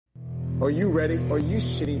Are you ready? Are you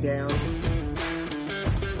sitting down?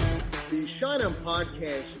 The Schein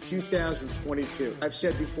podcast 2022. I've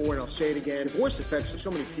said before and I'll say it again. Divorce affects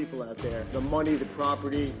so many people out there. The money, the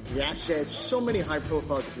property, the assets, so many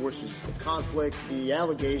high-profile divorces. The conflict, the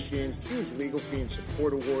allegations, huge legal fee and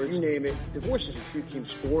support awards, you name it. Divorce is a true team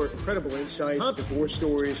sport. Incredible insight, top divorce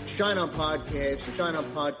stories. Schein podcast,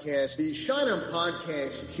 the Schein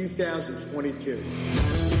podcast 2022.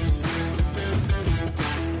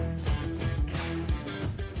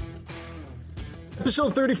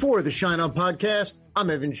 Episode 34 of the Schein podcast.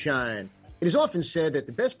 I'm Evan Schein. It is often said that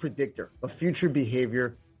the best predictor of future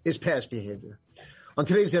behavior is past behavior. On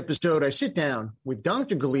today's episode, I sit down with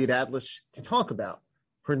Dr. Galit Atlas to talk about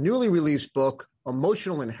her newly released book,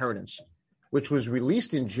 Emotional Inheritance, which was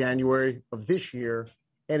released in January of this year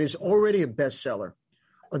and is already a bestseller,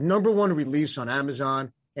 a #1 release on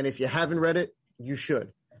Amazon. And if you haven't read it, you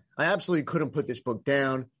should. I absolutely couldn't put this book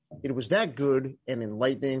down. It was that good and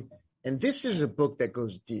enlightening. And this is a book that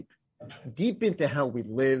goes deep into how we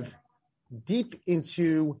live, deep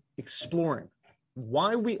into exploring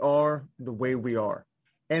why we are the way we are.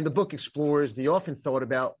 And the book explores the often thought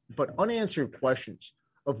about but unanswered questions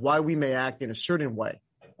of why we may act in a certain way,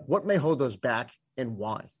 what may hold us back and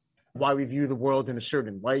why we view the world in a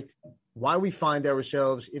certain light, why we find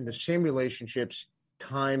ourselves in the same relationships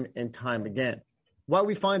time and time again, why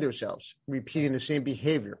we find ourselves repeating the same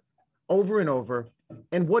behavior over and over.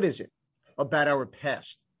 And what is it about our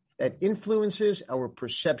past that influences our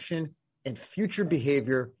perception and future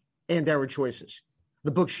behavior and our choices?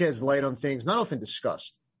 The book sheds light on things not often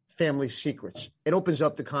discussed, family secrets. It opens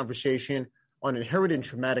up the conversation on inherited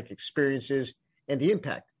traumatic experiences and the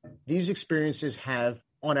impact these experiences have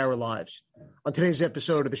on our lives. On today's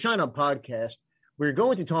episode of the Schein podcast, we're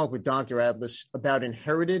going to talk with Dr. Atlas about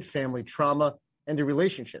inherited family trauma and the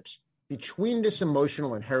relationships between this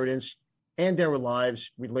emotional inheritance and our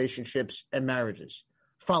lives, relationships, and marriages.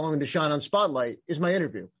 Following the Schein on Spotlight is my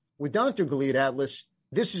interview with Dr. Galit Atlas.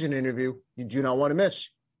 This is an interview you do not want to miss.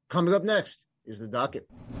 Coming up next is the docket.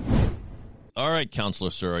 All right, Counselor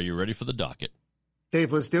Sir, are you ready for the docket?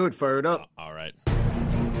 Dave, let's do it. Fire it up. All right.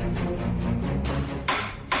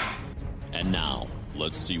 And now,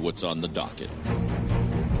 let's see what's on the docket.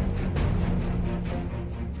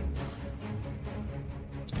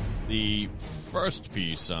 The first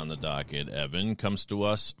piece on the docket, Evan, comes to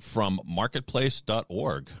us from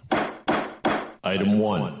marketplace.org. Item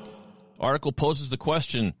 1. Article poses the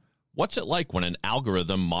question, what's it like when an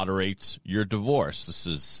algorithm moderates your divorce? This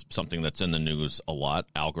is something that's in the news a lot,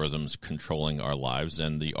 algorithms controlling our lives.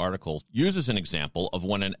 And the article uses an example of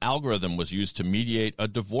when an algorithm was used to mediate a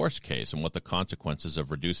divorce case and what the consequences of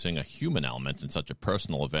reducing a human element in such a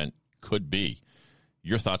personal event could be.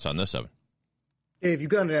 Your thoughts on this, Evan? Dave, you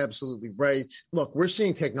got it absolutely right. Look, we're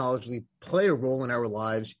seeing technology play a role in our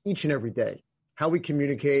lives each and every day. How we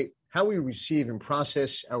communicate, how we receive and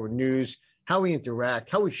process our news, how we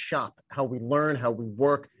interact, how we shop, how we learn, how we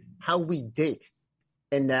work, how we date,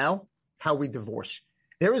 and now how we divorce.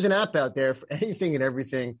 There is an app out there for anything and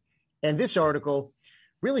everything. And this article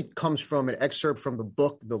really comes from an excerpt from the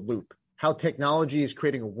book, The Loop, how technology is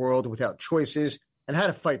creating a world without choices and how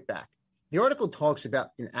to fight back. The article talks about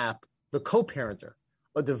an app, the Co-Parenter,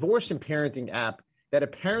 a divorce and parenting app that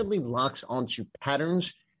apparently locks onto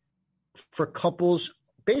patterns for couples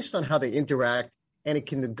based on how they interact, and it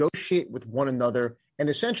can negotiate with one another, and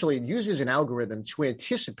essentially it uses an algorithm to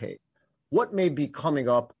anticipate what may be coming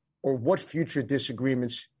up or what future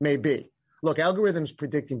disagreements may be. Look, algorithms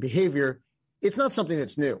predicting behavior, it's not something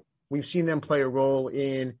that's new. We've seen them play a role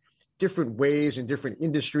in different ways in different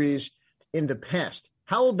industries in the past.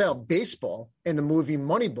 How about baseball and the movie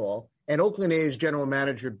Moneyball and Oakland A's general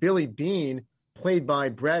manager Billy Beane, played by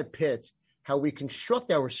Brad Pitt, how we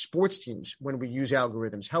construct our sports teams when we use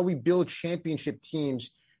algorithms, how we build championship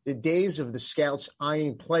teams. The days of the scouts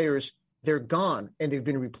eyeing players, they're gone, and they've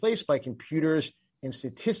been replaced by computers and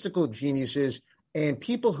statistical geniuses and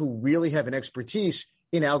people who really have an expertise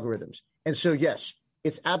in algorithms. And so, yes,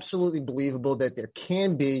 it's absolutely believable that there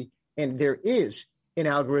can be, and there is, an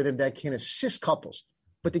algorithm that can assist couples.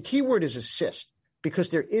 But the key word is assist, because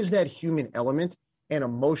there is that human element and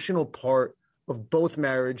emotional part of both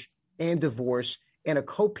marriage and divorce. And a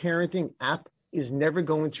co-parenting app is never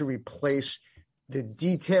going to replace the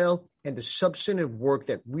detail and the substantive work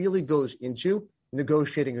that really goes into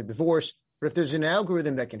negotiating a divorce. But if there's an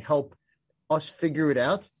algorithm that can help us figure it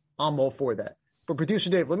out, I'm all for that. But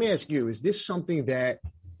producer Dave, let me ask you, is this something that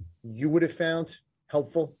you would have found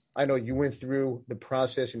helpful? I know you went through the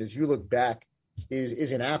process, and as you look back,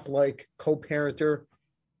 is an app like Co-Parenter,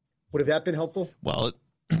 would have that been helpful? Well,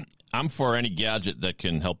 I'm for any gadget that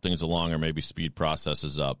can help things along or maybe speed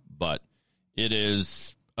processes up, but it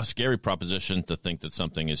is a scary proposition to think that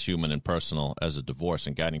something as human and personal as a divorce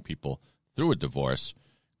and guiding people through a divorce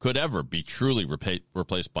could ever be truly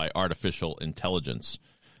replaced by artificial intelligence.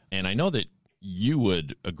 And I know that you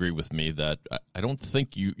would agree with me that I don't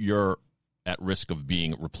think you're at risk of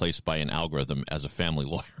being replaced by an algorithm as a family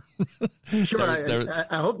lawyer. Sure,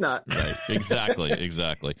 I hope not. Right,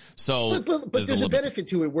 exactly. So, but there's a benefit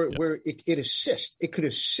to it where it assists. It could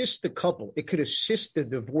assist the couple. It could assist the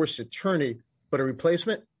divorce attorney, but a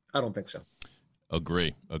replacement, I don't think so.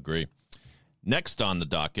 Agree. Next on the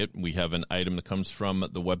docket, we have an item that comes from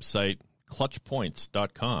the website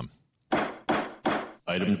clutchpoints.com.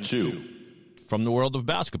 Item 2. From the world of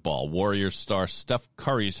basketball, Warriors star Steph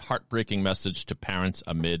Curry's heartbreaking message to parents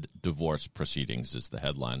amid divorce proceedings is the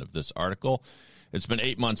headline of this article. It's been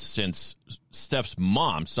 8 months since Steph's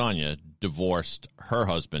mom, Sonia, divorced her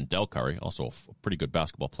husband, Del Curry, also a pretty good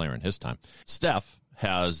basketball player in his time. Steph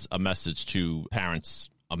has a message to parents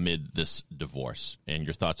amid this divorce. And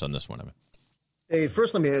your thoughts on this one, Evan? Hey,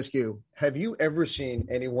 first let me ask you, have you ever seen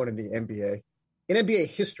anyone in the NBA, in NBA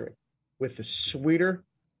history, with a sweeter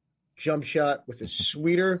jump shot, with a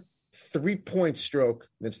sweeter three-point stroke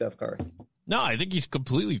than Steph Curry? No, I think he's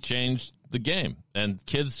completely changed the game. And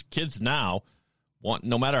kids now want,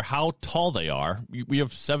 no matter how tall they are, we have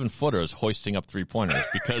 7-footers hoisting up three-pointers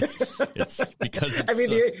because it's I mean,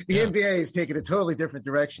 the NBA has taken a totally different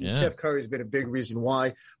direction. Yeah. Steph Curry's been a big reason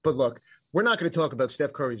why. But look, we're not going to talk about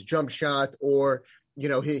Steph Curry's jump shot or,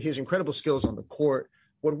 his incredible skills on the court.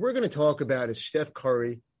 What we're going to talk about is Steph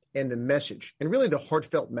Curry and the message, and really the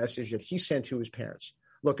heartfelt message that he sent to his parents.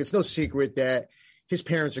 Look, it's no secret that his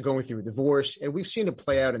parents are going through a divorce, and we've seen it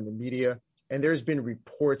play out in the media, and there's been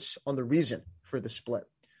reports on the reason for the split.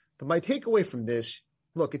 But my takeaway from this,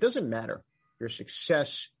 look, it doesn't matter your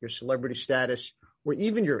success, your celebrity status, or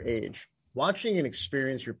even your age. Watching and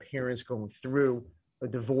experience your parents going through a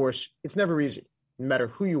divorce, it's never easy, no matter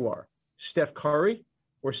who you are, Steph Curry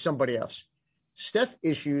or somebody else. Steph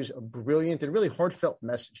issues a brilliant and really heartfelt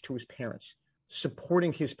message to his parents,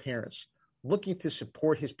 supporting his parents, looking to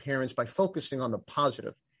support his parents by focusing on the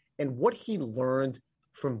positive and what he learned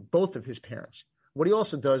from both of his parents. What he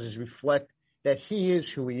also does is reflect that he is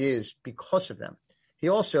who he is because of them. He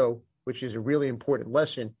also, which is a really important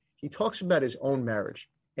lesson, he talks about his own marriage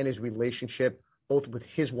and his relationship, both with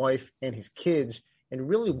his wife and his kids, and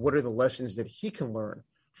really what are the lessons that he can learn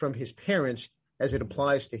from his parents as it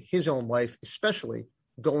applies to his own life, especially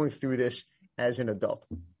going through this as an adult.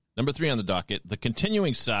 Number 3 on the docket, the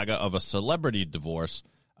continuing saga of a celebrity divorce.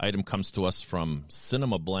 Item comes to us from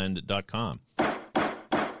cinemablend.com.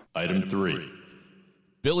 Item 3.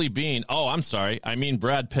 Billy Beane,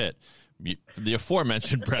 Brad Pitt. The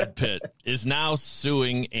aforementioned Brad Pitt is now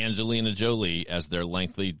suing Angelina Jolie as their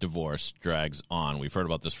lengthy divorce drags on. We've heard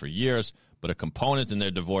about this for years, but a component in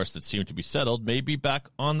their divorce that seemed to be settled may be back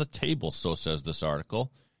on the table, so says this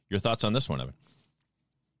article. Your thoughts on this one, Evan?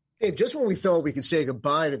 Dave, just when we thought we could say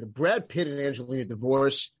goodbye to the Brad Pitt and Angelina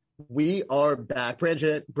divorce, we are back.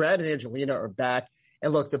 Brad and Angelina are back.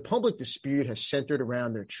 And look, the public dispute has centered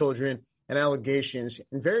around their children and allegations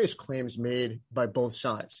and various claims made by both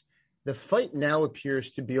sides. The fight now appears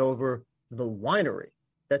to be over the winery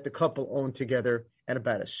that the couple own together and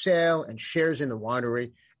about a sale and shares in the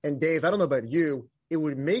winery. And Dave, I don't know about you, it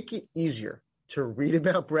would make it easier to read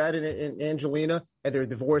about Brad and Angelina and their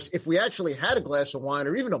divorce if we actually had a glass of wine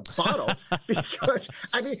or even a bottle. Because,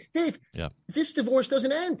 Dave, This divorce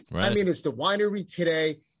doesn't end. Right. It's the winery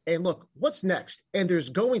today. And look, what's next? And there's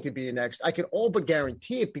going to be a next. I can all but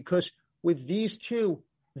guarantee it because with these two,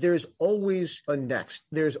 there's always a next.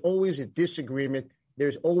 There's always a disagreement.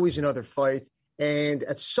 There's always another fight. And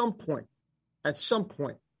at some point,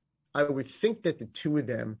 I would think that the two of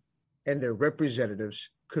them and their representatives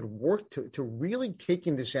could work to really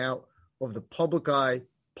taking this out of the public eye,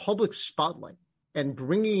 public spotlight, and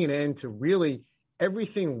bringing an end to really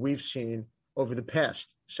everything we've seen over the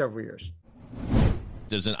past several years.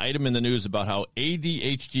 There's an item in the news about how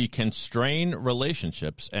ADHD can strain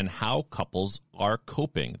relationships and how couples are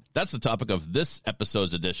coping. That's the topic of this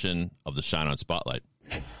episode's edition of the Schein on Spotlight.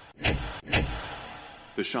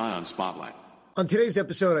 The Schein on Spotlight. On today's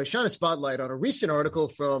episode, I shine a spotlight on a recent article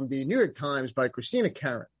from the New York Times by Christina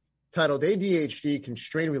Karen titled ADHD Can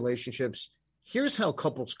Strain Relationships. Here's how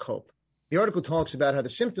couples cope. The article talks about how the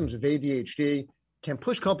symptoms of ADHD can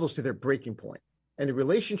push couples to their breaking point and the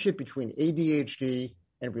relationship between ADHD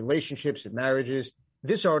and relationships and marriages.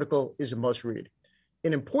 This article is a must read.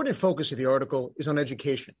 An important focus of the article is on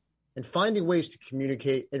education and finding ways to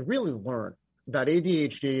communicate and really learn about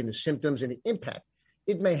ADHD and the symptoms and the impact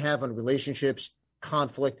it may have on relationships,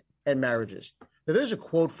 conflict, and marriages. Now, there's a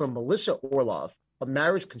quote from Melissa Orlov, a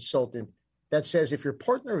marriage consultant, that says if your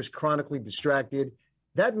partner is chronically distracted,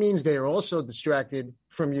 that means they are also distracted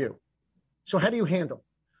from you. So how do you handle?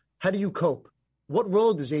 How do you cope? What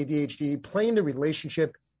role does ADHD play in the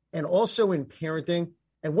relationship and also in parenting?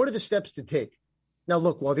 And what are the steps to take? Now,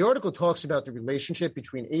 look, while the article talks about the relationship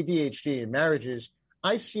between ADHD and marriages,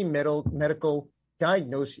 I see medical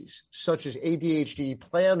diagnoses such as ADHD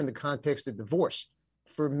play out in the context of divorce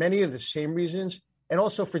for many of the same reasons and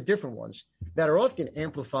also for different ones that are often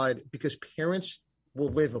amplified because parents will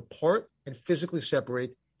live apart and physically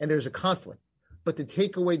separate, and there's a conflict. But the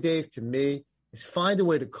takeaway, Dave, to me, is find a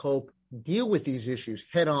way to cope, deal with these issues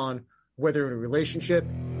head on, whether in a relationship,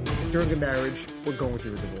 during a marriage, or going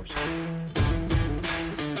through a divorce.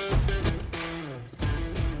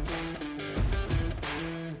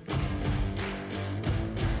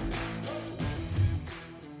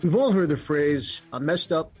 We've all heard the phrase, "I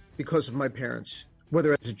messed up because of my parents,"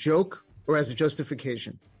 whether as a joke or as a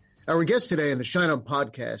justification. Our guest today in the Schein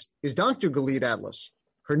podcast is Dr. Galit Atlas.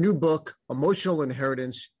 Her new book, Emotional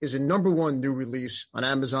Inheritance, is a #1 new release on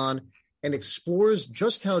Amazon and explores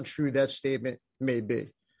just how true that statement may be.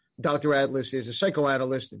 Dr. Atlas is a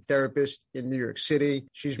psychoanalyst and therapist in New York City.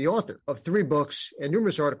 She's the author of 3 books and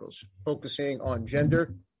numerous articles focusing on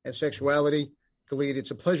gender and sexuality. Galit,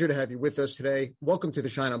 it's a pleasure to have you with us today. Welcome to the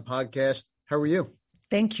Schein podcast. How are you?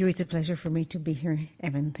 Thank you. It's a pleasure for me to be here,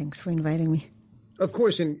 Evan. Thanks for inviting me. Of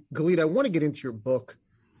course. And Galit, I want to get into your book.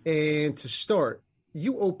 And to start,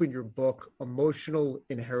 you open your book, Emotional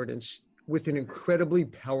Inheritance, with an incredibly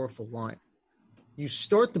powerful line. You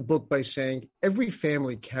start the book by saying every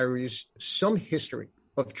family carries some history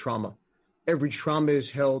of trauma. Every trauma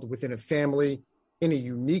is held within a family in a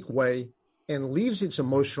unique way and leaves its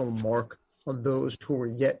emotional mark on those who are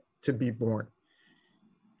yet to be born.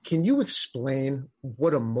 Can you explain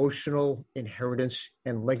what emotional inheritance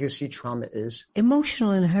and legacy trauma is?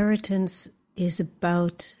 Emotional inheritance is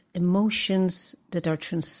about emotions that are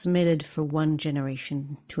transmitted from one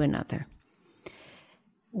generation to another.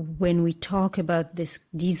 When we talk about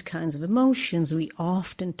these kinds of emotions, we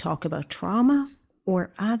often talk about trauma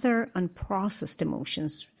or other unprocessed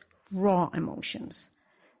emotions, raw emotions,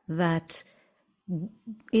 that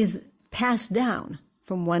is passed down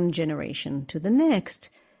from one generation to the next.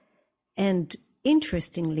 And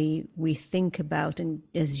interestingly, we think about, and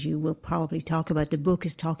as you will probably talk about, the book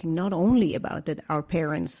is talking not only about that our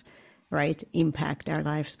parents, right, impact our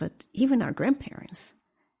lives, but even our grandparents.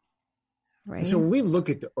 Right. So when we look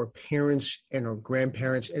at our parents and our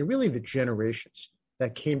grandparents and really the generations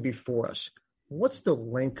that came before us, what's the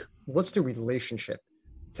link? What's the relationship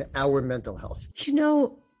to our mental health? You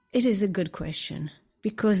know, it is a good question,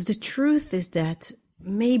 because the truth is that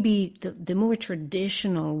maybe the more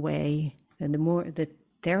traditional way and the more the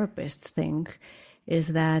therapists think is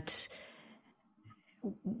that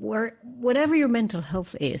whatever your mental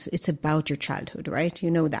health is, it's about your childhood, right? You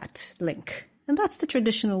know that link. And that's the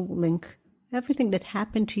traditional link. Everything that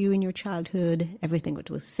happened to you in your childhood, everything that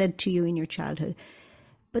was said to you in your childhood.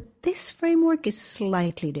 But this framework is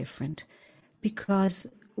slightly different, because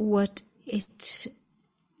what it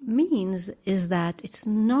means is that it's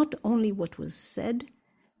not only what was said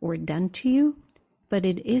or done to you, but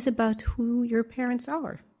it is about who your parents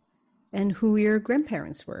are and who your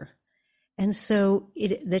grandparents were. And so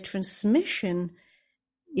the transmission,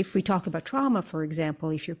 if we talk about trauma, for example,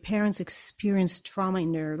 if your parents experienced trauma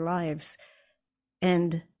in their lives,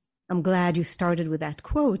 and I'm glad you started with that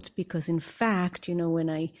quote, because in fact, you know, when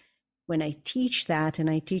I teach that, and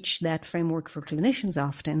I teach that framework for clinicians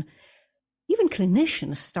often, even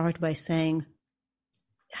clinicians start by saying,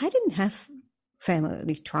 I didn't have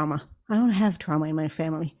family trauma. I don't have trauma in my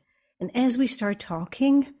family. And as we start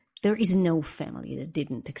talking, there is no family that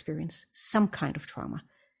didn't experience some kind of trauma.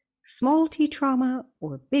 Small t trauma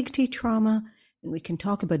or big T trauma. And we can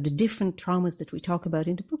talk about the different traumas that we talk about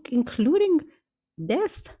in the book, including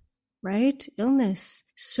death, right? Illness.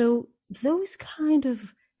 So those kind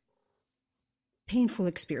of painful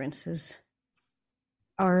experiences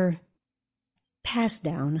are passed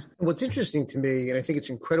down. What's interesting to me, and I think it's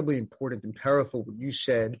incredibly important and powerful what you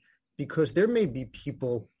said, because there may be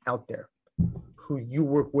people out there who you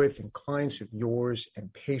work with and clients of yours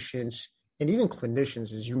and patients and even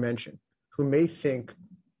clinicians, as you mentioned, who may think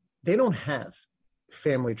they don't have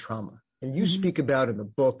family trauma. And you speak about in the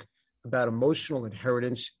book about emotional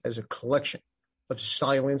inheritance as a collection of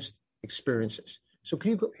silenced experiences. So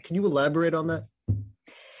can you elaborate on that?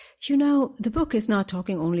 You know, the book is not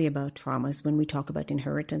talking only about traumas when we talk about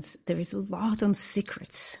inheritance. There is a lot on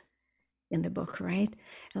secrets in the book, right?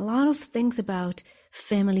 A lot of things about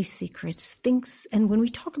family secrets, things, and when we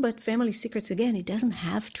talk about family secrets, again, it doesn't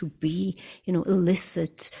have to be,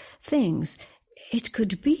 illicit things. It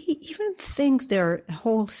could be even things, there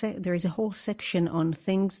is a whole section on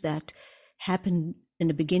things that happen in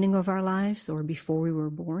the beginning of our lives or before we were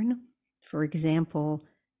born. For example,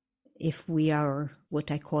 if we are what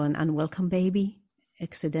I call an unwelcome baby,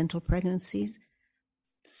 accidental pregnancies,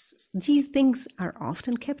 these things are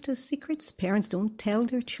often kept as secrets. Parents don't tell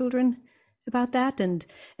their children about that. And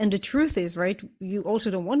the truth is, right, you also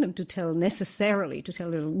don't want them to tell their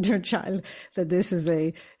child that this is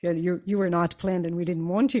you were not planned and we didn't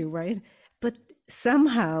want you, right? But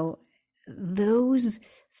somehow those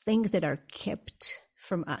things that are kept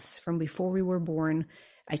from us from before we were born,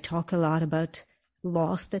 I talk a lot about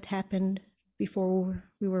loss that happened before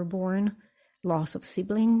we were born, loss of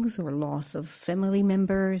siblings or loss of family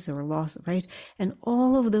members or loss, right? And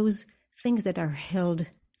all of those things that are held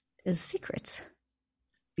as secrets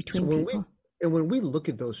between people. When we look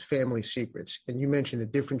at those family secrets, and you mentioned the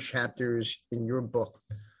different chapters in your book,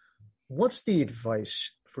 what's the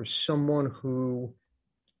advice for someone who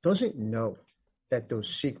doesn't know that those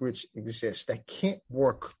secrets exist, that can't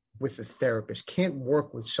work with a therapist, can't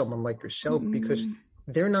work with someone like yourself because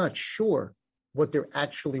they're not sure what they're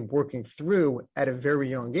actually working through at a very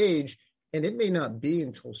young age. And it may not be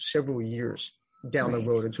until several years down the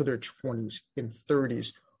road, until their 20s and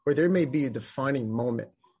 30s, or there may be a defining moment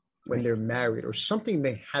when they're married or something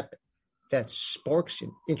may happen that sparks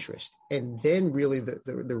an interest. And then really the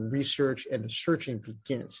research and the searching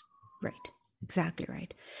begins. Right. Exactly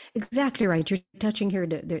right. Exactly right. You're touching here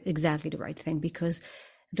exactly the right thing, because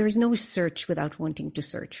there's no search without wanting to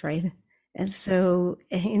search, right? And so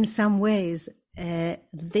in some ways,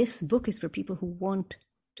 this book is for people who want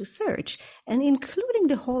to search, and including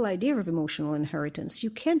the whole idea of emotional inheritance.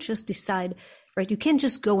 You can't just decide, right? You can't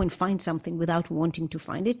just go and find something without wanting to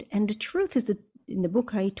find it. And the truth is that in the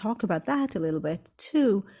book, I talk about that a little bit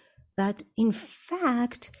too, that in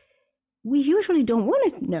fact, we usually don't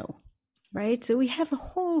want to know, right? So we have a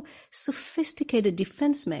whole sophisticated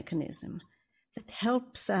defense mechanism that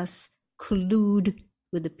helps us collude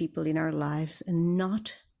with the people in our lives and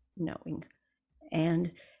not knowing.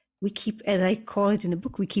 And we keep, as I call it in the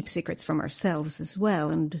book, we keep secrets from ourselves as well.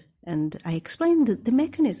 And I explain the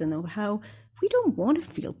mechanism of how we don't want to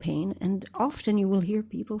feel pain. And often you will hear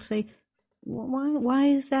people say, well, why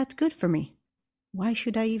is that good for me? Why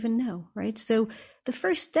should I even know, right? So the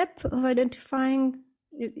first step of identifying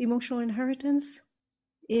emotional inheritance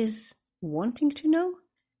is wanting to know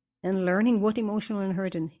and learning what emotional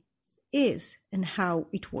inheritance is and how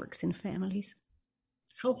it works in families.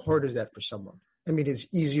 How hard is that for someone? I mean, it's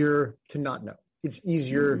easier to not know. It's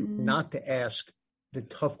easier not to ask the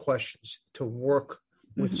tough questions, to work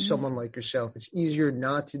with someone like yourself. It's easier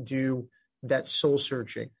not to do that soul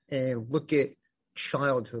searching and look at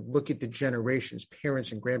childhood, look at the generations,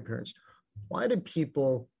 parents and grandparents. Why do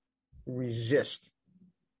people resist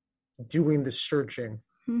doing the searching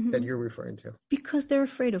that you're referring to? Because they're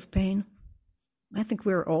afraid of pain. I think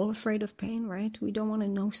we're all afraid of pain, right? We don't want to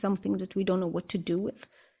know something that we don't know what to do with.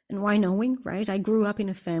 And why knowing, right? I grew up in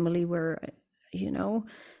a family where,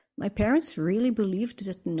 my parents really believed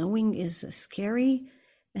that knowing is a scary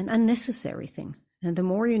and unnecessary thing. And the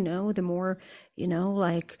more you know, the more,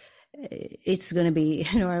 it's going to be,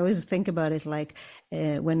 I always think about it like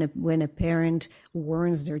when a parent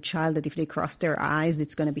warns their child that if they cross their eyes,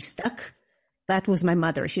 it's going to be stuck. That was my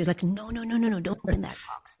mother. She was like, no, don't open that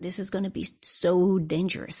box. This is going to be so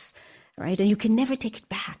dangerous, right? And you can never take it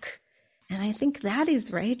back. And I think that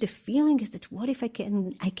is right. The feeling is that what if I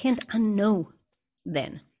can't unknow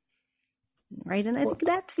then, right? And I think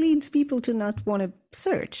that leads people to not want to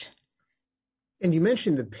search. And you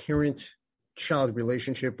mentioned the parent-child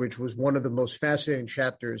relationship, which was one of the most fascinating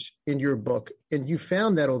chapters in your book. And you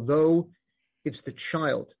found that although it's the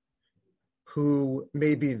child who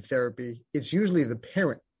may be in therapy, it's usually the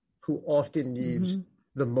parent who often needs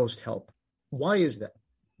the most help. Why is that?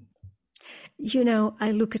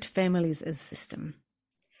 I look at families as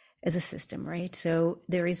a system, right? So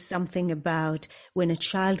there is something about when a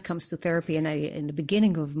child comes to therapy, and in the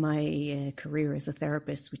beginning of my career as a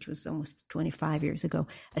therapist, which was almost 25 years ago,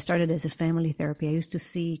 I started as a family therapy. I used to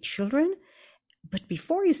see children, but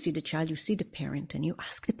before you see the child, you see the parent, and you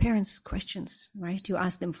ask the parents questions, right? You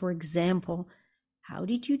ask them, for example, how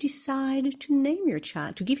did you decide to name your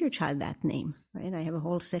child, to give your child that name, right? I have a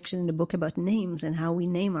whole section in the book about names and how we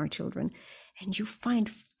name our children. And you find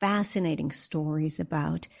fascinating stories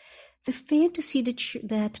about the fantasy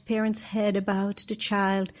that parents had about the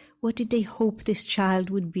child. What did they hope this child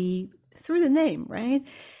would be through the name, right?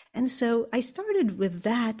 And so I started with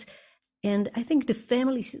that. And I think this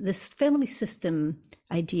family system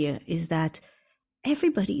idea is that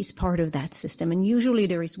everybody is part of that system. And usually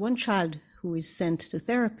there is one child who is sent to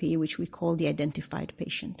therapy, which we call the identified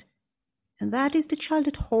patient. And that is the child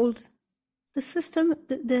that holds the system,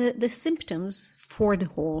 the symptoms for the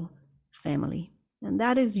whole family. And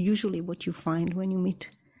that is usually what you find when you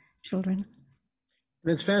meet children.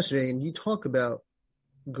 That's fascinating. You talk about,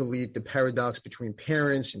 Galit, the paradox between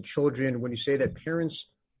parents and children when you say that parents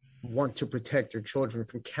want to protect their children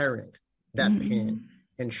from carrying that pain.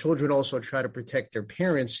 And children also try to protect their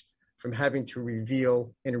parents from having to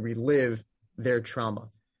reveal and relive their trauma.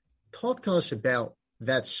 Talk to us about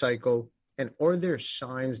that cycle, and are there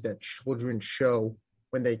signs that children show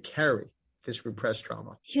when they carry this repressed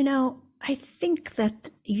trauma? I think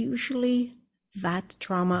that usually that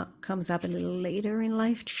trauma comes up a little later in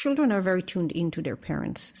life. Children are very tuned into their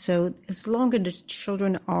parents. So as long as the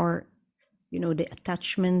children are, the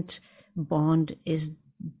attachment bond is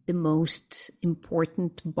the most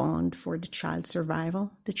important bond for the child's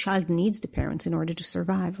survival. The child needs the parents in order to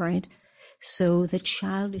survive, right? So the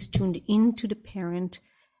child is tuned into the parent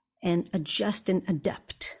and adjust and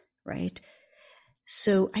adapt, right?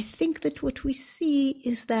 So I think that what we see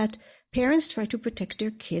is that parents try to protect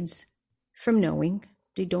their kids from knowing.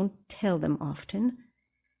 They don't tell them often,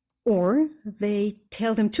 or they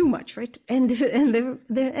tell them too much, right? And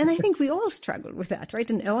I think we all struggle with that, right?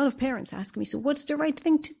 And a lot of parents ask me, so what's the right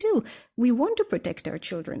thing to do? We want to protect our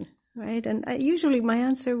children, right? And usually my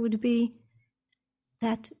answer would be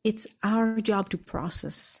that it's our job to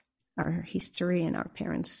process our history and our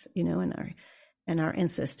parents, and our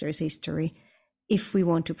ancestors' history, if we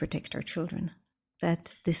want to protect our children.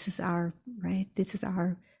 That this is our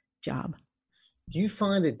job. Do you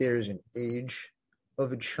find that there's an age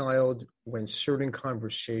of a child when certain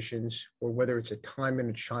conversations, or whether it's a time in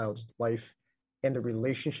a child's life and the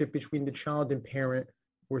relationship between the child and parent,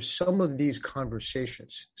 where some of these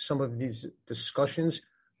conversations, some of these discussions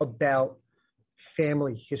about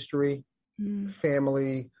family history,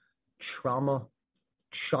 family trauma,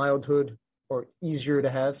 childhood, are easier to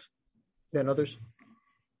have than others?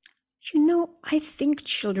 I think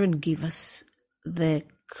children give us the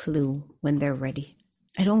clue when they're ready.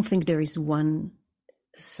 I don't think there is one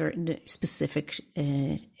certain specific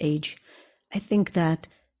age. I think that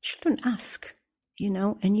children ask,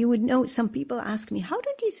 and you would know, some people ask me, how do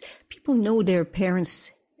these people know their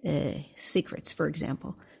parents' secrets, for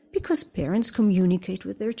example? Because parents communicate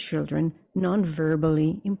with their children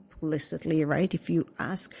non-verbally, implicitly, right?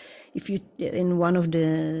 In one of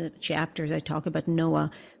the chapters, I talk about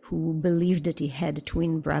Noah, who believed that he had a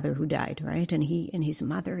twin brother who died, right? And his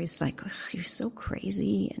mother is like, oh, you're so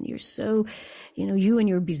crazy, and you're so, you and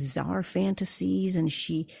your bizarre fantasies, and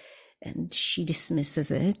she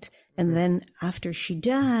dismisses it. And then after she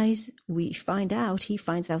dies, he finds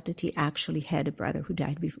out that he actually had a brother who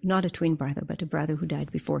died before, not a twin brother, but a brother who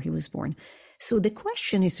died before he was born. So the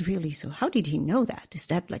question is really, so how did he know that? Is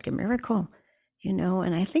that like a miracle?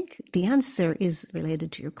 And I think the answer is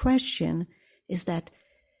related to your question, is that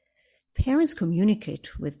parents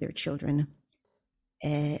communicate with their children.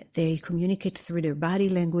 They communicate through their body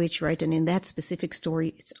language, right? And in that specific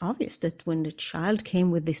story, it's obvious that when the child came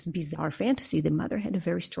with this bizarre fantasy, the mother had a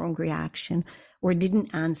very strong reaction or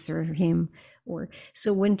didn't answer him.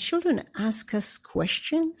 So when children ask us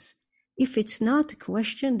questions, if it's not a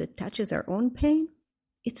question that touches our own pain,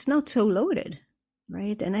 it's not so loaded,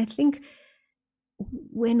 right? And I think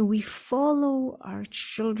when we follow our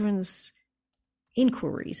children's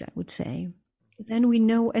inquiries, I would say, then we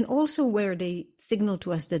know, and also where they signal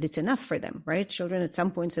to us that it's enough for them, right? Children at some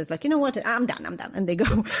point says like, you know what, I'm done, and they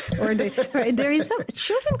go. Or there is some,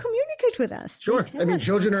 children communicate with us. Sure.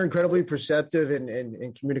 Children are incredibly perceptive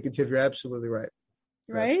and communicative. You're absolutely right.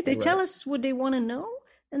 Right? They tell us what they want to know,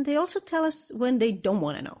 and they also tell us when they don't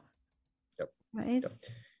want to know. Yep. Right? Yep.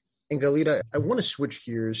 And Galita, I want to switch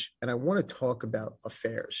gears, and I want to talk about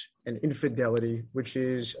affairs and infidelity, which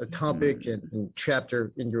is a topic and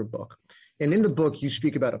chapter in your book. And in the book, you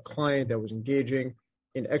speak about a client that was engaging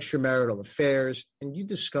in extramarital affairs, and you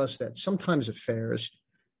discuss that sometimes affairs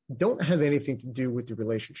don't have anything to do with the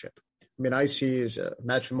relationship. I see as a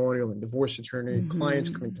matrimonial and divorce attorney, clients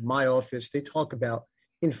come into my office, they talk about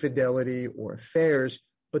infidelity or affairs,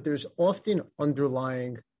 but there's often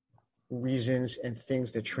underlying reasons and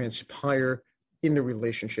things that transpire in the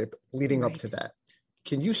relationship leading up to that.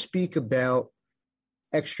 Can you speak about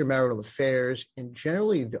extramarital affairs and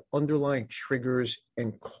generally the underlying triggers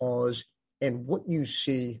and cause and what you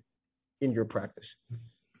see in your practice?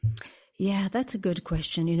 Yeah, that's a good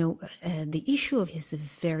question. The issue of is a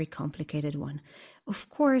very complicated one. Of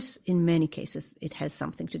course, in many cases, it has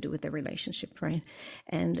something to do with the relationship, right?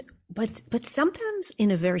 But sometimes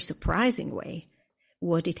in a very surprising way,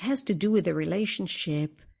 what it has to do with the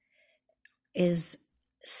relationship is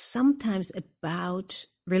sometimes about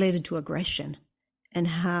related to aggression, and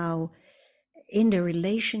how in the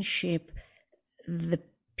relationship, the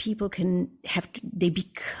people they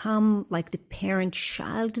become like the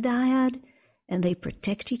parent-child dyad, and they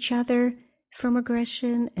protect each other from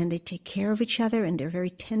aggression, and they take care of each other, and they're very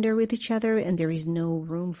tender with each other, and there is no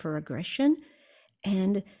room for aggression.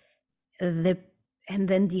 And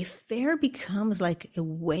then the affair becomes like a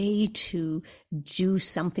way to do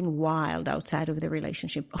something wild outside of the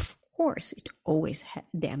relationship. Of course, it always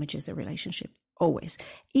damages the relationship, always.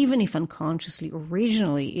 Even if unconsciously,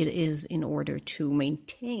 originally, it is in order to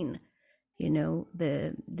maintain,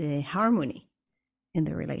 the harmony in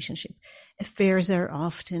the relationship. Affairs are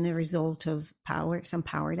often a result of power, some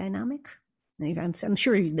power dynamic. I'm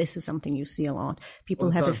sure this is something you see a lot.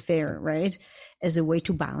 People have affair, right, as a way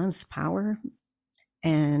to balance power.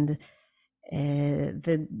 And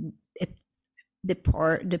the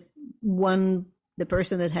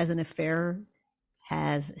person that has an affair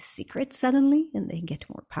has a secret suddenly, and they get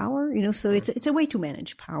more power. So it's a way to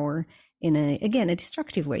manage power in a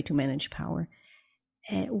destructive way to manage power.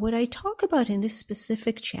 What I talk about in this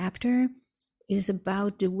specific chapter is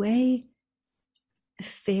about the way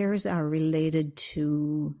affairs are related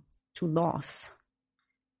to loss.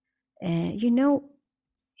 We know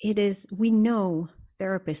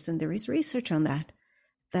therapists, and there is research on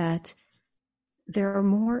that there are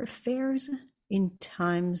more affairs in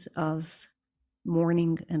times of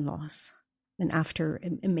mourning and loss, and after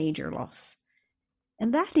a major loss.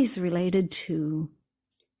 And that is related to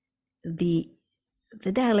the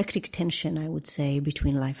dialectic tension, I would say,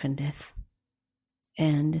 between life and death,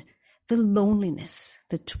 and the loneliness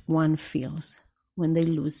that one feels when they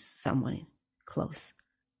lose someone close.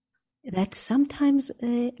 That sometimes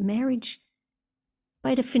a marriage,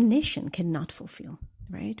 by definition, cannot fulfill,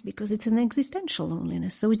 right? Because it's an existential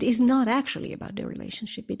loneliness. So it is not actually about the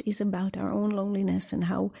relationship. It is about our own loneliness and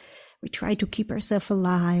how we try to keep ourselves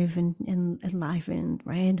alive and enlivened,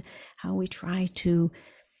 right? How we try to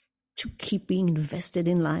keep being invested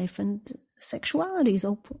in life. And sexuality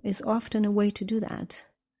is often a way to do that.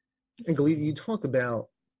 And Galit, you talk about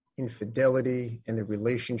infidelity and the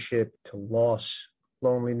relationship to loss,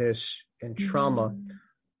 loneliness, and trauma,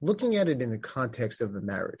 looking at it in the context of a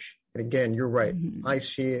marriage. And again, you're right. I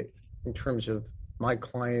see it in terms of my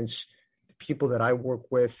clients, the people that I work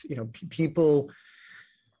with. People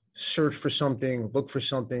search for something, look for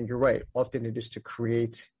something. You're right. Often it is to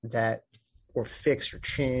create that or fix or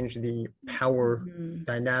change the power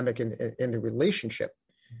dynamic in the relationship.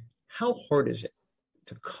 How hard is it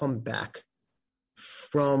to come back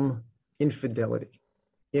from infidelity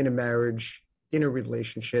in a marriage, in a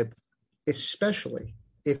relationship, especially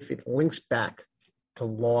if it links back to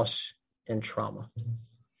loss and trauma?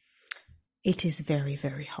 It is very,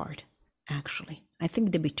 very hard, actually. I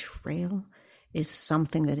think the betrayal is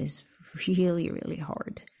something that is really, really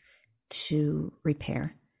hard to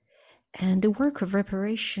repair. And the work of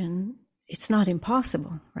reparation, it's not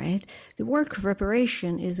impossible, right? The work of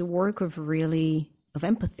reparation is a work of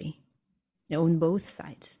empathy on both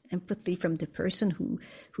sides. Empathy from the person who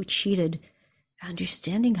cheated,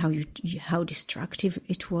 understanding how destructive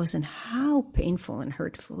it was and how painful and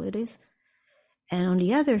hurtful it is. And on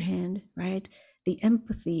the other hand, right, the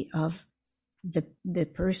empathy of the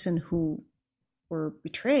person who were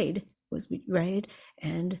betrayed, right,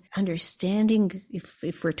 and understanding,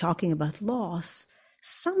 if we're talking about loss,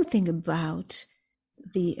 something about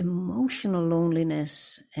the emotional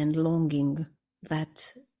loneliness and longing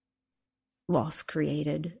that loss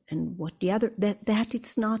created, and what that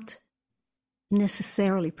it's not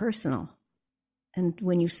necessarily personal. And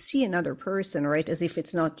when you see another person, right, as if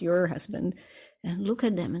it's not your husband, and look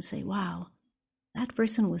at them and say, wow, that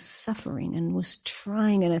person was suffering and was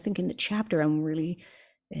trying. And I think in the chapter I'm really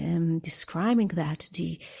describing that,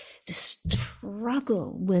 the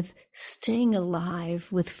struggle with staying alive,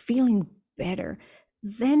 with feeling better.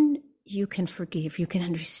 Then you can forgive, you can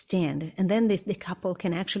understand, and then the couple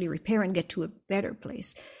can actually repair and get to a better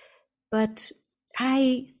place. But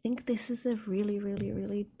I think this is a really, really,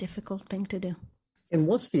 really difficult thing to do. And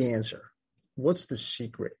what's the answer? What's the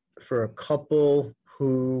secret for a couple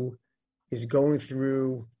who is going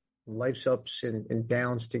through life's ups and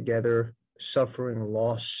downs together, suffering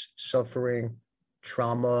loss, suffering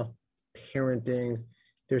trauma, parenting?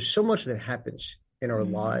 There's so much that happens in our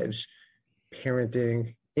lives,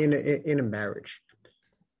 parenting, in a marriage.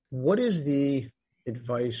 What is the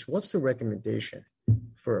advice? What's the recommendation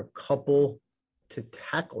for a couple to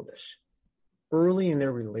tackle this early in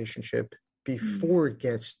their relationship before it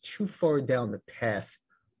gets too far down the path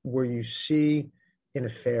where you see an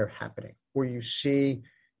affair happening, where you see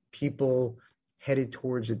people headed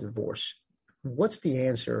towards a divorce? What's the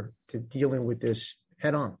answer to dealing with this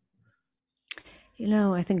head on?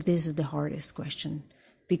 I think this is the hardest question,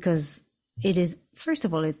 because it is, first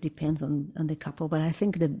of all, it depends on the couple. But I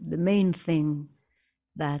think the main thing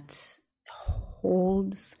that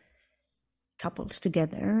holds couples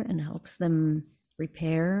together and helps them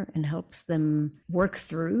repair and helps them work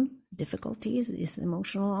through difficulties is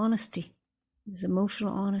emotional honesty. Is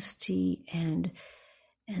emotional honesty and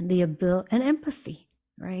the ability and empathy,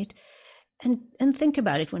 right? And think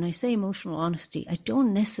about it. When I say emotional honesty, I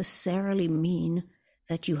don't necessarily mean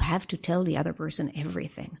that you have to tell the other person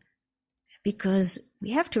everything, because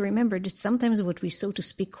we have to remember that sometimes what we, so to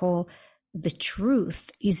speak, call the truth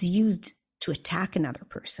is used to attack another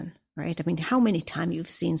person, right? I mean, how many times you've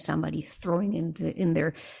seen somebody throwing in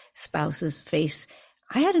their spouse's face,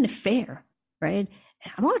 I had an affair, right?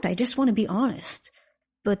 I just want to be honest.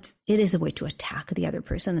 But it is a way to attack the other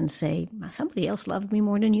person and say, somebody else loved me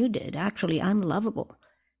more than you did. Actually, I'm lovable,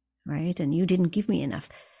 right? And you didn't give me enough.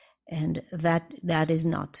 And that's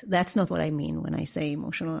not what I mean when I say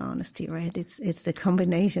emotional honesty, right? It's the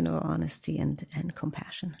combination of honesty and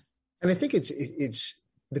compassion. And I think it's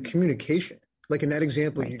the communication. Like in that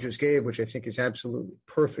example Right. you just gave, which I think is absolutely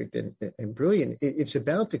perfect and brilliant. It's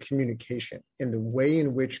about the communication and the way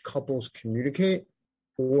in which couples communicate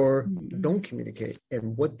or don't communicate,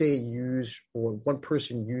 and what they use or one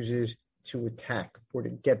person uses to attack or to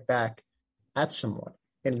get back at someone.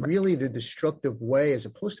 And really the destructive way, as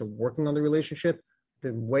opposed to working on the relationship,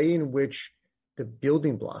 the way in which the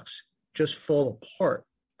building blocks just fall apart,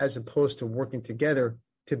 as opposed to working together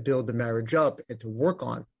to build the marriage up and to work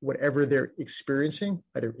on whatever they're experiencing,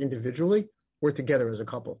 either individually or together as a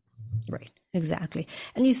couple. Right, exactly.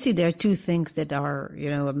 And you see, there are two things that are,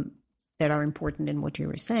 that are important in what you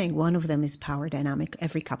were saying. One of them is power dynamic.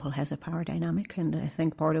 Every couple has a power dynamic. And I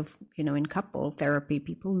think part of, in couple therapy,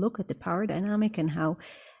 people look at the power dynamic and how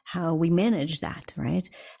we manage that, right?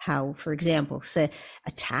 How, for example, say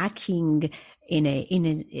attacking in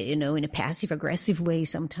a passive aggressive way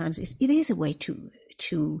sometimes it is a way to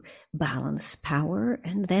balance power.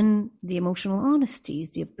 And then the emotional honesty is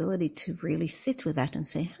the ability to really sit with that and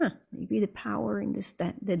say, maybe the power in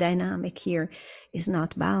the dynamic here is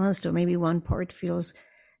not balanced, or maybe one part feels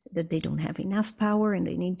that they don't have enough power and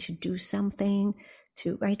they need to do something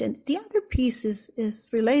to, right? And the other piece is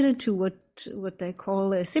related to what they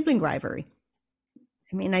call a sibling rivalry.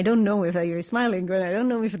 I mean, I don't know if you're smiling, but I don't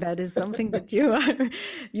know if that is something that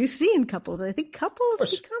you see in couples. I think couples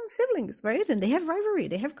become siblings, right? And they have rivalry,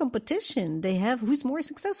 they have competition, they have who's more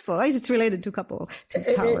successful, right? It's related to power.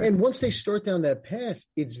 And once they start down that path,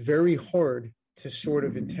 it's very hard to sort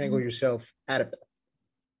of entangle yourself out of it.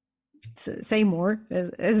 Say more,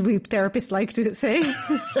 as we therapists like to say.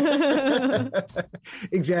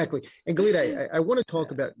 Exactly. And Galit, I want to talk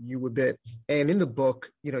about you a bit. And in the book,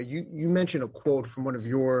 you mentioned a quote from one of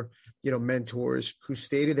your, mentors who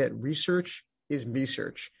stated that research is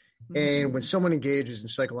research. And when someone engages in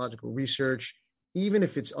psychological research, even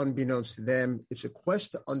if it's unbeknownst to them, it's a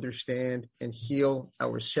quest to understand and heal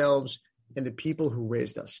ourselves and the people who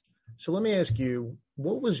raised us. So let me ask you,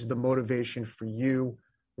 what was the motivation for you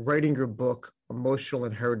writing your book, Emotional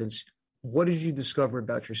Inheritance? What did you discover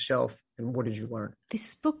about yourself and what did you learn?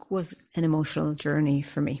 This book was an emotional journey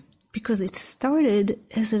for me because it started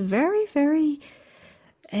as a very, very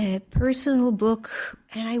personal book.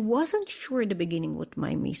 And I wasn't sure at the beginning what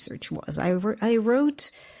my research was. I wrote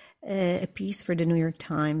a piece for the New York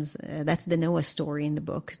Times. That's the Noah story in the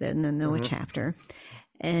book, the Noah chapter.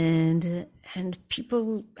 And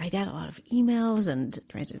people, I got a lot of emails, and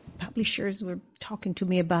publishers were talking to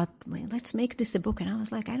me about, let's make this a book. And I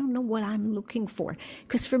was like, I don't know what I'm looking for.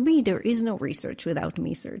 Because for me, there is no research without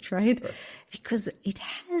research, right? Because it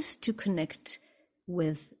has to connect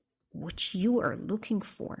with what you are looking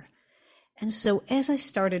for. And so as I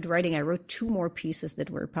started writing, I wrote 2 more pieces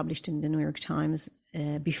that were published in the New York Times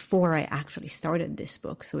before I actually started this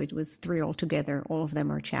book. So it was 3 altogether. All of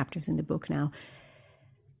them are chapters in the book now.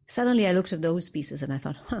 Suddenly I looked at those pieces and I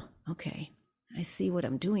thought, okay, I see what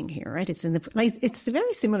I'm doing here, right? It's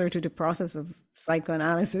very similar to the process of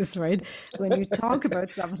psychoanalysis, right? When you talk about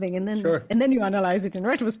something and then you analyze it in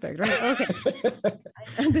retrospect, right? Okay,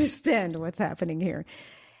 I understand what's happening here.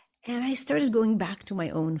 And I started going back to my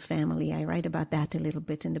own family. I write about that a little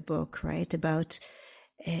bit in the book, right? About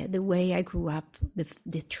the way I grew up,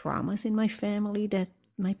 the traumas in my family that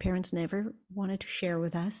my parents never wanted to share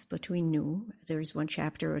with us, but we knew. There's one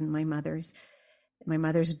chapter in my mother's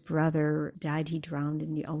brother died. He drowned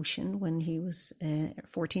in the ocean when he was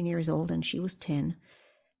 14 years old and she was 10.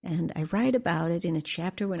 And I write about it in a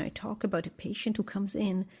chapter when I talk about a patient who comes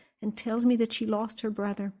in and tells me that she lost her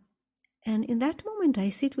brother. And in that moment, I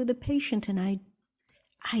sit with the patient and I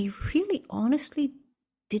really honestly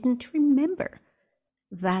didn't remember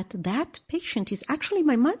that patient is actually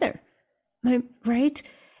my mother, right?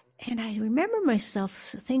 And I remember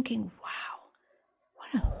myself thinking, wow,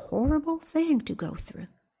 what a horrible thing to go through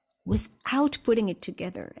without putting it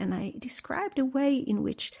together. And I described a way in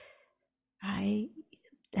which I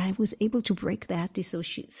was able to break that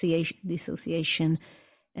dissociation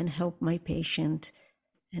and help my patient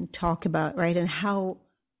and talk about, right, and how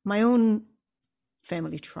my own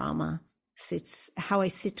family trauma how I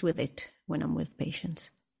sit with it when I'm with patients.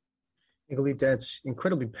 Galit, that's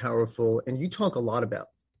incredibly powerful. And you talk a lot about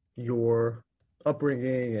your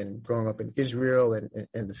upbringing and growing up in Israel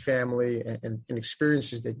and the family and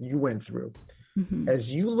experiences that you went through. Mm-hmm.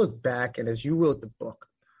 As you look back and as you wrote the book,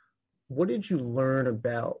 what did you learn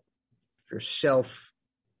about yourself,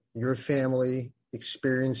 your family,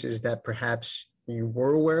 experiences that perhaps you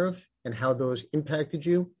were aware of and how those impacted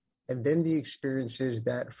you? And then the experiences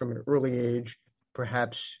that from an early age,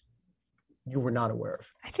 perhaps you were not aware of.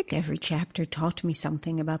 I think every chapter taught me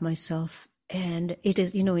something about myself. And it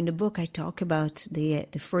is, in the book, I talk about the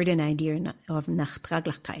Freudian idea of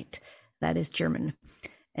Nachtraglichkeit, that is German.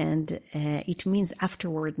 And it means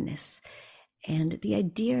afterwardness. And the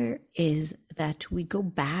idea is that we go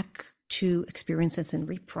back to experiences and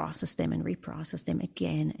reprocess them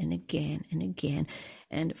again and again and again.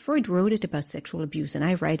 And Freud wrote it about sexual abuse, and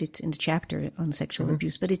I write it in the chapter on sexual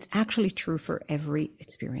abuse, but it's actually true for every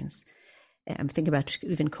experience. I'm thinking about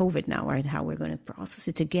even COVID now, right? How we're going to process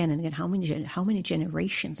it again and again, how many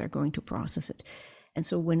generations are going to process it. And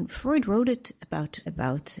so when Freud wrote it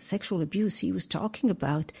about sexual abuse, he was talking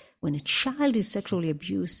about when a child is sexually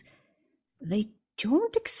abused, they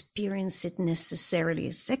don't experience it necessarily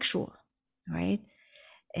as sexual, right?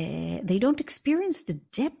 They don't experience the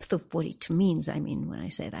depth of what it means, when I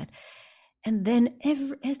say that. And then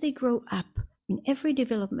as they grow up, in every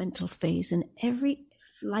developmental phase and every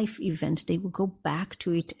life event, they will go back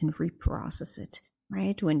to it and reprocess it,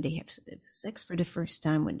 right? When they have sex for the first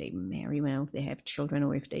time, when they marry, if they have children,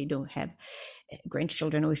 or if they don't have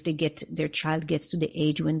grandchildren, or if their child gets to the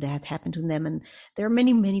age when that happened to them. And there are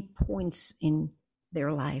many, many points in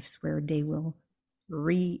their lives where they will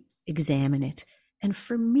re-examine it. And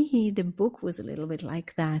for me, the book was a little bit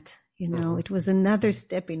like that. It was another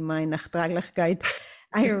step in my Nachtraglichkeit.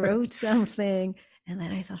 I wrote something and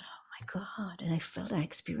then I thought, oh my God. And I felt I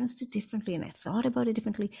experienced it differently and I thought about it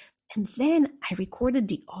differently. And then I recorded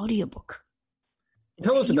the audiobook.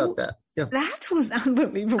 Tell us about that. Yeah. That was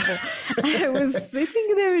unbelievable. I was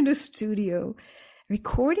sitting there in the studio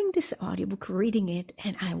recording this audiobook, reading it,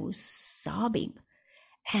 and I was sobbing.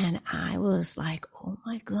 And I was like, oh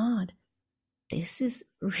my God, this is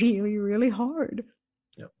really, really hard.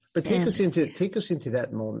 Yeah. But take us into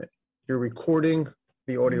that moment. You're recording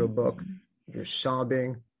the audiobook, you're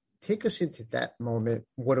sobbing. Take us into that moment,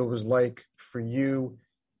 what it was like for you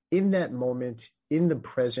in that moment, in the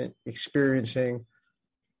present, experiencing,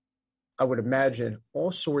 I would imagine,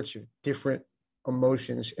 all sorts of different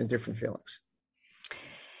emotions and different feelings.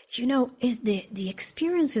 Is the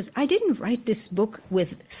experiences, I didn't write this book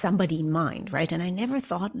with somebody in mind, right? And I never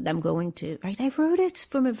thought that I'm going to, right? I wrote it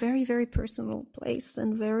from a very, very personal place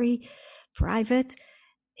and very private.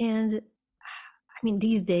 And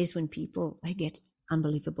these days when I get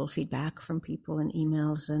unbelievable feedback from people and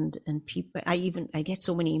emails and people, I get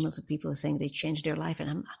so many emails of people saying they changed their life. And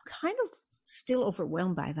I'm kind of still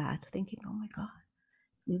overwhelmed by that, thinking, oh my God,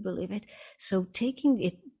 we believe it. So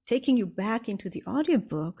taking you back into the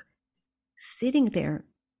audiobook, sitting there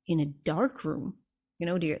in a dark room,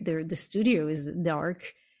 the studio is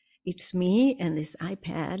dark. It's me and this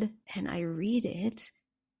iPad, and I read it,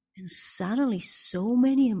 and suddenly so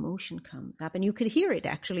many emotion comes up, and you could hear it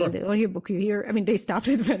actually in the audiobook. You hear, they stopped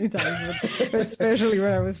it many times, but especially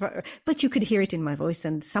when I was, but you could hear it in my voice,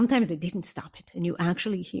 and sometimes they didn't stop it, and you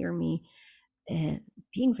actually hear me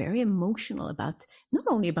being very emotional about, not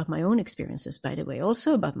only about my own experiences, by the way,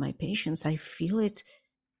 also about my patients. I feel it.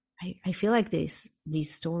 I feel like these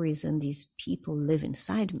stories and these people live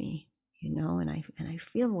inside me, and I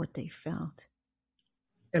feel what they felt.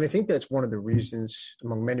 And I think that's one of the reasons,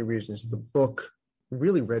 among many reasons, the book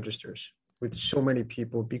really registers with so many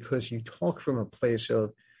people, because you talk from a place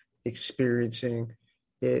of experiencing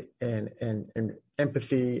it and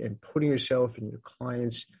empathy and putting yourself in your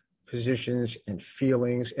clients' positions and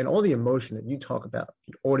feelings and all the emotion that you talk about,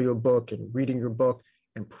 the audiobook and reading your book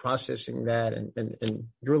and processing that and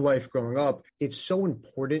your life growing up, it's so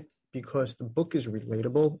important because the book is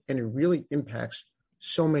relatable and it really impacts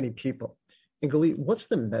so many people. And Galit, what's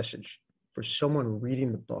the message for someone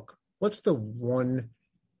reading the book? What's the one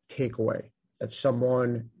takeaway that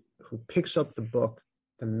someone who picks up the book,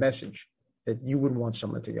 the message that you would want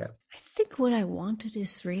someone to get? I think what I wanted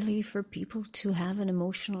is really for people to have an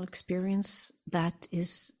emotional experience that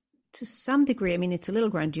is, to some degree, I mean, it's a little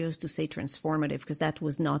grandiose to say transformative because that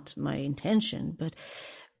was not my intention, but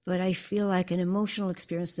I feel like an emotional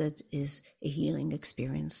experience that is a healing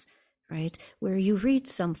experience, right? Where you read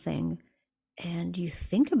something and you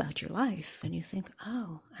think about your life and you think,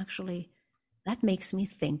 oh, actually, that makes me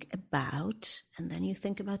think about, and then you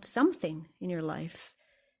think about something in your life.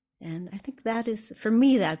 And I think that is, for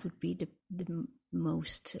me, that would be the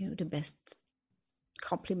most, the best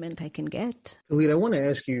compliment I can get. Galit, I want to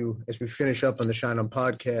ask you, as we finish up on the Schein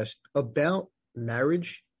podcast, about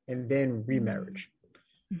marriage and then remarriage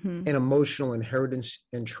and emotional inheritance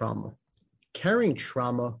and trauma. Carrying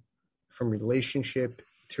trauma from relationship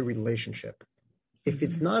to relationship. If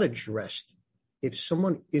it's not addressed, if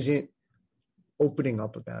someone isn't opening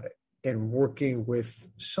up about it and working with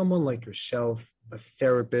someone like yourself, a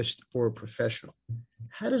therapist or a professional,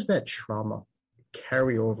 how does that trauma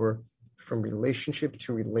carry over from relationship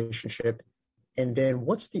to relationship? And then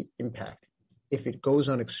what's the impact if it goes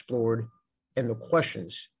unexplored and the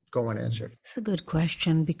questions go unanswered? It's a good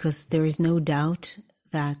question because there is no doubt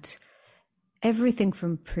that everything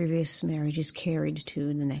from previous marriages carried to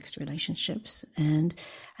the next relationships. And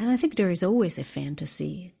I think there is always a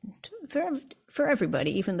fantasy for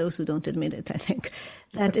everybody, even those who don't admit it, I think,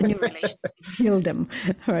 that a new relationship will heal them,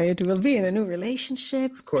 right? We'll be in a new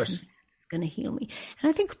relationship. Of course. It's going to heal me. And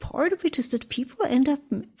I think part of it is that people end up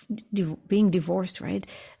being divorced, right?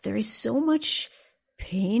 There is so much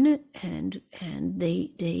pain and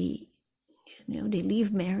they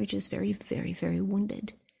leave marriages very, very, very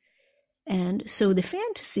wounded. And so the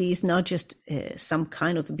fantasy is not just some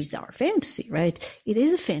kind of bizarre fantasy, right? It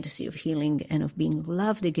is a fantasy of healing and of being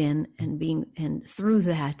loved again and through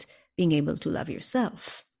that being able to love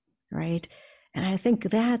yourself, right? And I think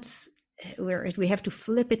that's where we have to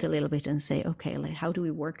flip it a little bit and say, okay, how do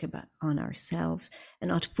we work on ourselves and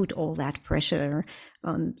not put all that pressure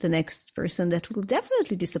on the next person that will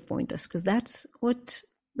definitely disappoint us, because that's what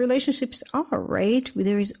relationships are, right?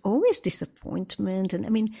 There is always disappointment. And I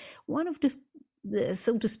mean, one of the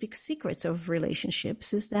so to speak secrets of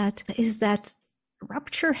relationships is that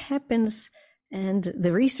rupture happens, and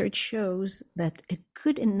the research shows that a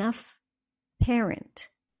good enough parent,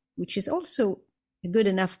 which is also a good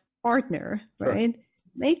enough partner, right,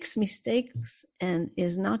 makes mistakes and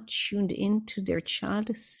is not tuned into their child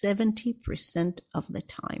 70% of the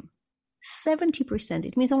time. 70%.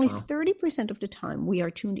 It means only 30% of the time we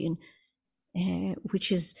are tuned in,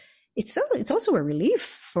 which is, it's also a relief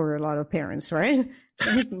for a lot of parents, right?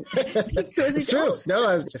 Because it's true.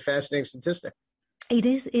 No, it's a fascinating statistic. It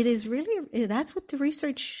is really, that's what the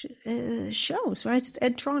research shows, right? It's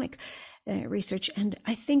edtronic research. And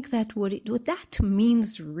I think that what that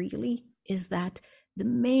means really is that the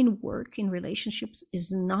main work in relationships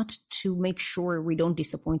is not to make sure we don't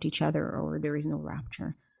disappoint each other or there is no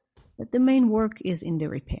rapture. But the main work is in the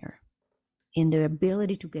repair, in the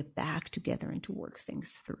ability to get back together and to work things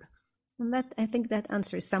through. And that, I think that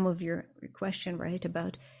answers some of your question, right,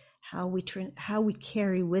 about how we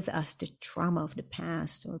carry with us the trauma of the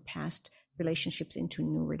past or past relationships into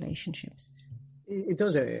new relationships. It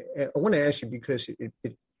does. I want to ask you because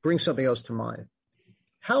it brings something else to mind.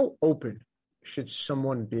 How open should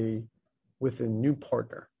someone be with a new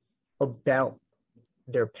partner about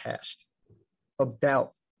their past,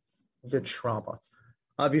 about the trauma?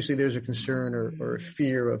 Obviously, there's a concern or a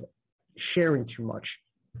fear of sharing too much,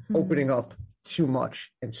 opening up too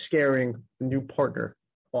much, and scaring the new partner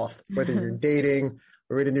off, whether you're dating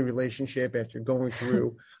or in a new relationship after going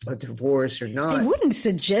through a divorce or not. I wouldn't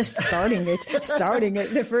suggest starting it.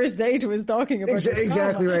 The first date was talking about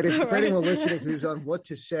exactly right. If anyone listening who's on what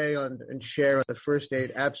to say and share on the first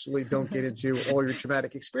date, absolutely don't get into all your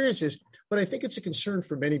traumatic experiences. But I think it's a concern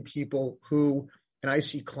for many people who, and I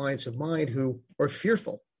see clients of mine who are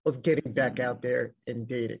fearful of getting back out there and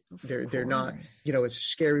dating. They're not, it's a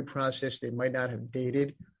scary process. They might not have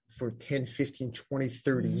dated for 10, 15, 20,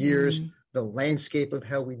 30 years. The landscape of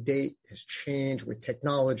how we date has changed with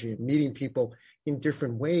technology and meeting people in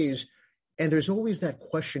different ways. And there's always that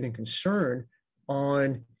question and concern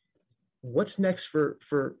on what's next for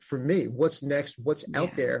me, what's next, what's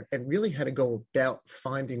out there, and really how to go about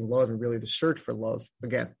finding love and really the search for love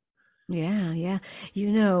again. Yeah.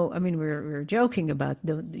 I mean, we're joking about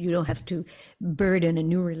you don't have to burden a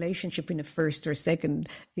new relationship in the first or second,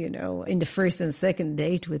 in the first and second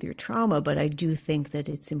date with your trauma. But I do think that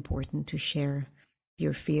it's important to share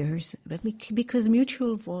your fears, because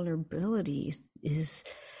mutual vulnerability is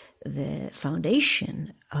the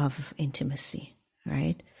foundation of intimacy,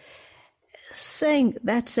 right? Saying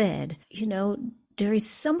that said, there is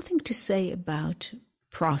something to say about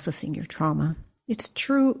processing your trauma. It's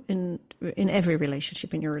true in every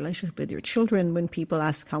relationship, in your relationship with your children, when people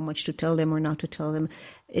ask how much to tell them or not to tell them.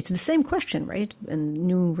 It's the same question, right? In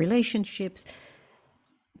new relationships,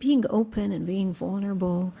 being open and being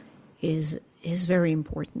vulnerable is very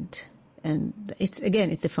important. And it's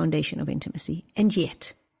the foundation of intimacy. And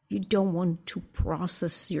yet, you don't want to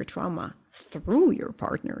process your trauma through your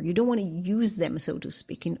partner. You don't want to use them, so to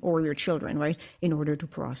speak, or your children, right, in order to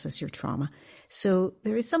process your trauma. So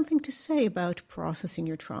there is something to say about processing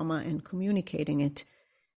your trauma and communicating it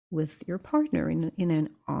with your partner in an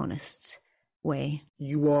honest way.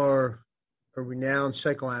 You are a renowned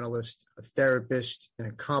psychoanalyst, a therapist, an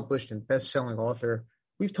accomplished and best-selling author.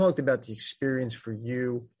 We've talked about the experience for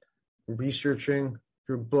you researching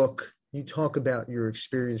your book. You talk about your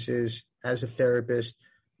experiences as a therapist.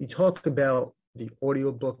 You talk about the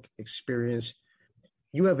audiobook experience.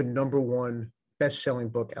 You have a #1 best-selling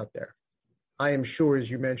book out there. I am sure,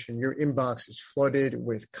 as you mentioned, your inbox is flooded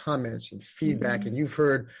with comments and feedback, and you've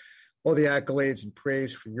heard all the accolades and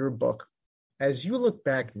praise for your book. As you look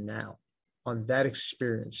back now on that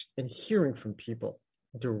experience and hearing from people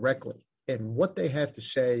directly and what they have to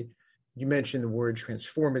say, you mentioned the word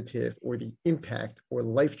transformative or the impact or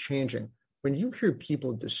life-changing. When you hear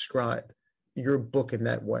people describe your book in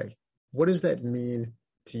that way, what does that mean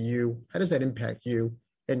to you? How does that impact you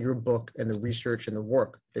and your book and the research and the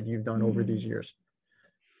work that you've done over these years?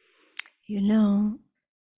 The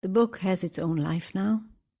book has its own life now.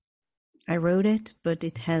 I wrote it, but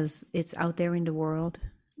it's out there in the world,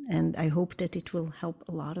 and I hope that it will help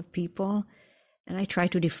a lot of people. And I try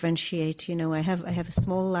to differentiate. I have a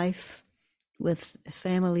small life with a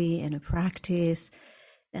family and a practice,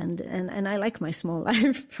 and I like my small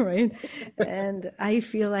life, right? And I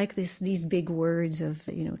feel like these big words of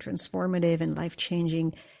transformative and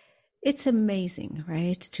life-changing, it's amazing,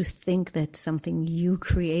 right? To think that something you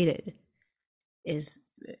created is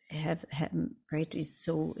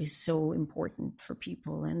so important for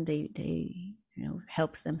people, and they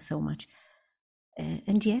helps them so much.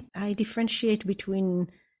 And yet I differentiate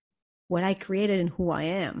between what I created and who I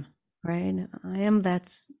am, right? I am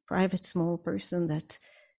that private small person that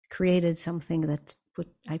created something that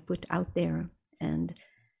I put out there, and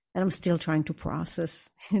I'm still trying to process,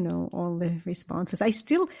 all the responses. I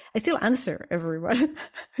still answer everyone,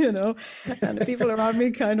 and the people around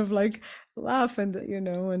me kind of like laugh, and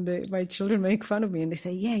and my children make fun of me, and they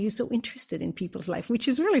say, "Yeah, you're so interested in people's life," which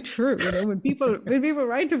is really true. When people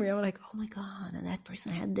write to me, I'm like, "Oh my God, and that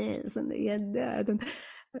person had this, and they had that," and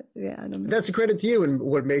yeah. That's a credit to you, and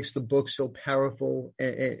what makes the book so powerful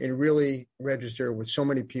and really register with so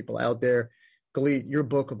many people out there. Galit, your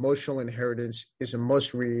book, Emotional Inheritance, is a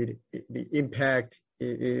must-read. The impact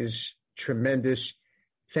is tremendous.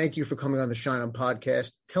 Thank you for coming on the Schein On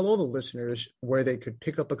podcast. Tell all the listeners where they could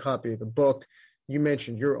pick up a copy of the book. You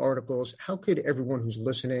mentioned your articles. How could everyone who's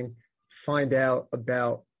listening find out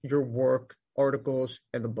about your work, articles,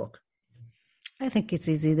 and the book? I think it's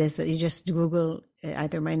easy. You just Google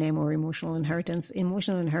either my name or Emotional Inheritance.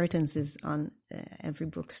 Emotional Inheritance is on every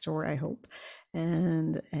bookstore, I hope.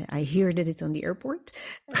 And I hear that it's on the airport,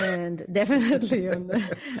 and definitely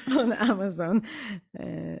on Amazon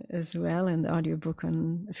as well, and the audiobook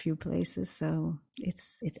on a few places. So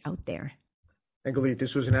it's out there. And Galit,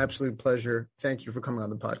 this was an absolute pleasure. Thank you for coming on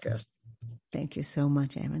the podcast. Thank you so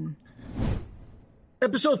much, Evan.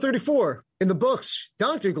 Episode 34 in the books.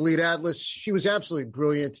 Dr. Galit Atlas, she was absolutely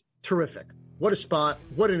brilliant, terrific. What a spot,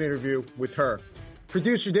 what an interview with her.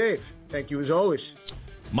 Producer Dave, thank you as always.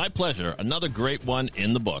 My pleasure. Another great one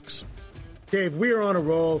in the books. Dave, we are on a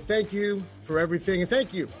roll. Thank you for everything. And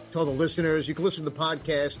thank you to all the listeners. You can listen to the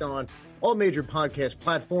podcast on all major podcast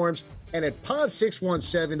platforms and at Pod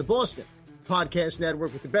 617, the Boston Podcast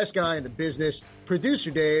Network, with the best guy in the business,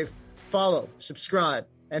 Producer Dave. Follow, subscribe,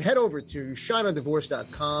 and head over to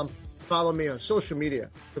scheinondivorce.com. Follow me on social media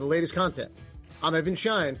for the latest content. I'm Evan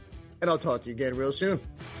Schein, and I'll talk to you again real soon.